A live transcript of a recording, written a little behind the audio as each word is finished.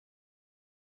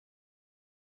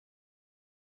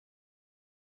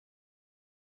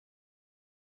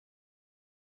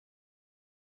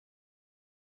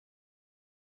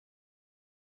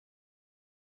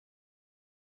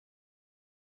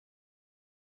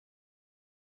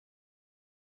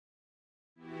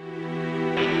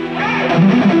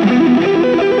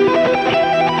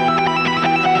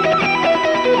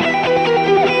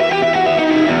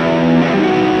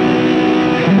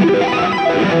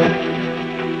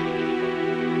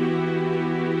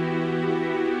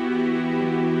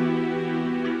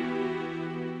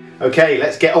Okay,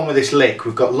 let's get on with this lick.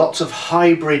 We've got lots of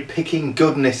hybrid picking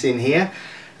goodness in here,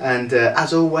 and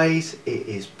as always it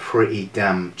is pretty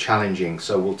damn challenging,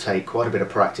 so we'll take quite a bit of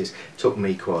practice. It took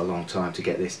me quite a long time to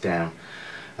get this down.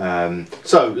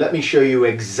 So let me show you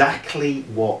exactly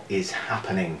what is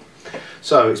happening.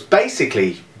 So it's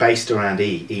basically based around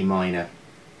E minor,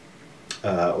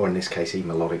 or in this case E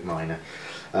melodic minor,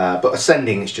 but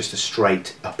ascending is just a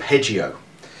straight arpeggio.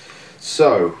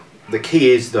 So the key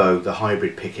is though the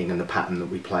hybrid picking and the pattern that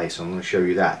we play, so I'm going to show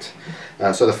you that.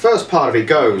 So the first part of it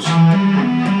goes,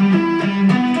 and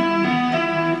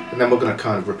then we're going to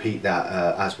kind of repeat that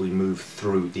as we move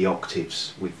through the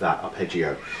octaves with that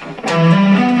arpeggio.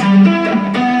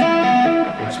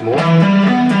 Once more.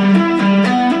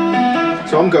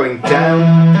 So I'm going down,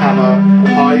 hammer,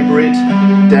 hybrid,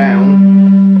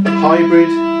 down, hybrid,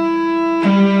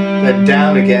 then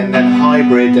down again, then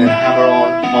hybrid, then hammer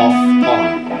on, off,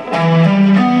 on.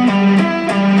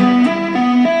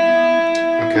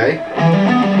 Okay.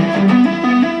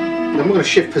 Then we're going to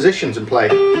shift positions and play,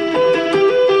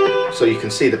 so you can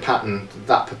see the pattern,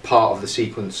 that part of the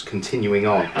sequence continuing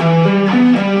on.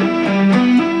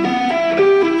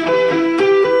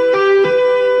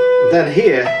 Then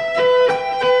here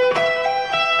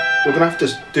we're going to have to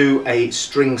do a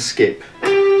string skip.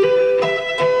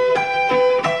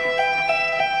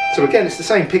 So again, it's the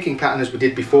same picking pattern as we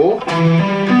did before.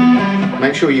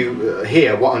 Make sure you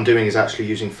hear what I'm doing is actually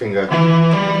using finger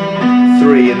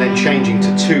 3 and then changing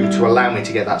to 2 to allow me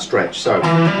to get that stretch. So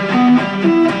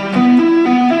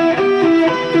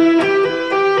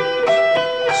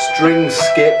string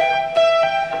skip.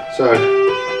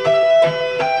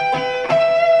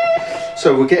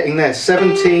 So we're getting there,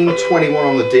 17, 21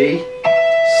 on the D,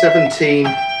 17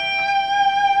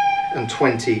 and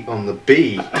 20 on the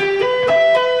B.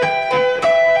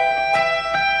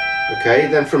 Okay,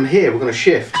 then from here we're going to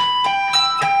shift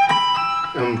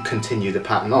and continue the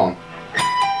pattern on.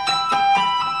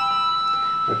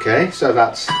 Okay, so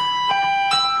that's,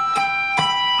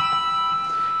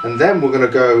 and then we're going to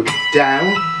go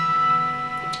down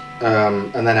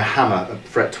and then a hammer at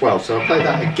fret 12. So I'll play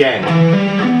that again.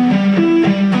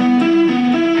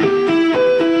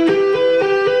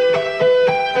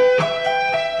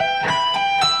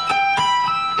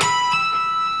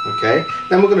 Okay,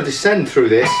 then we're going to descend through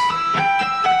this,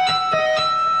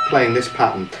 playing this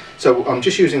pattern. So I'm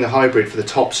just using the hybrid for the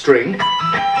top string,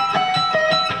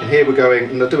 and here we're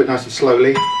going, and I'll do it nice and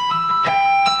slowly.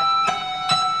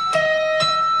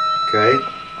 Okay,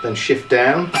 then shift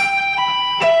down.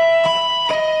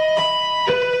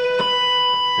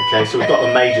 Okay, so we've got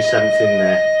the major 7th in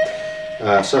there.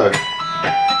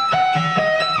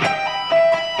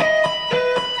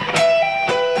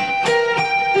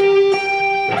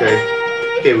 Okay,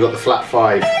 here we've got the flat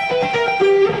 5.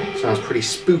 Sounds pretty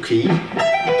spooky.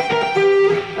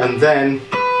 And then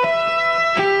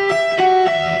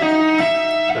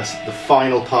that's the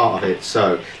final part of it.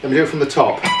 So let me do it from the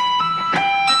top.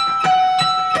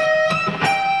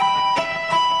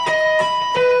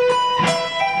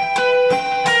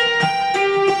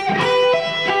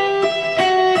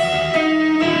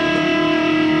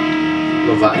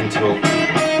 Love that interval.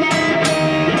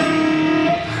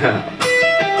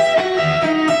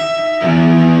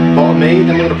 Bottom E, then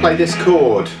we're going to play this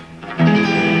chord.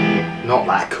 Not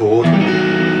that chord.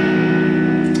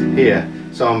 Here.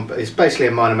 So it's basically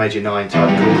a minor major 9 type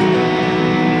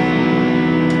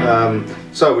chord.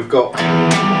 So we've got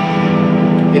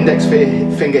index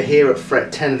finger here at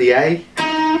fret 10 of the A,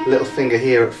 little finger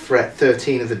here at fret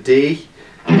 13 of the D,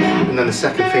 and then the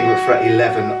second finger at fret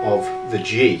 11 of the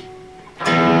G.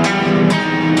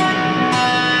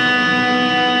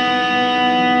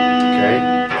 Okay,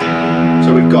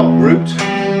 so we've got root,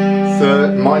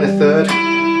 third, minor 3rd,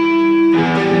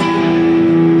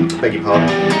 beg your pardon,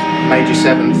 major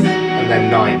 7th, and then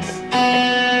 9th,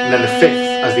 and then the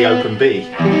 5th as the open B.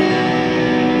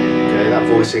 Okay, that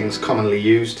voicing's commonly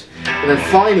used. And then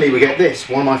finally we get this,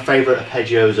 one of my favourite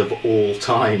arpeggios of all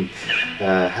time.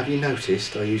 Have you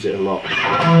noticed? I use it a lot.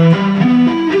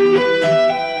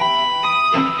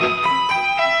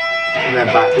 And then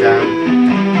back down.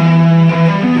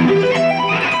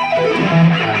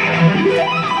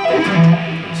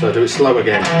 So do it slow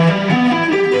again.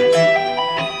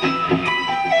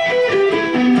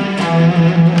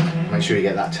 Make sure you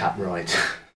get that tap right.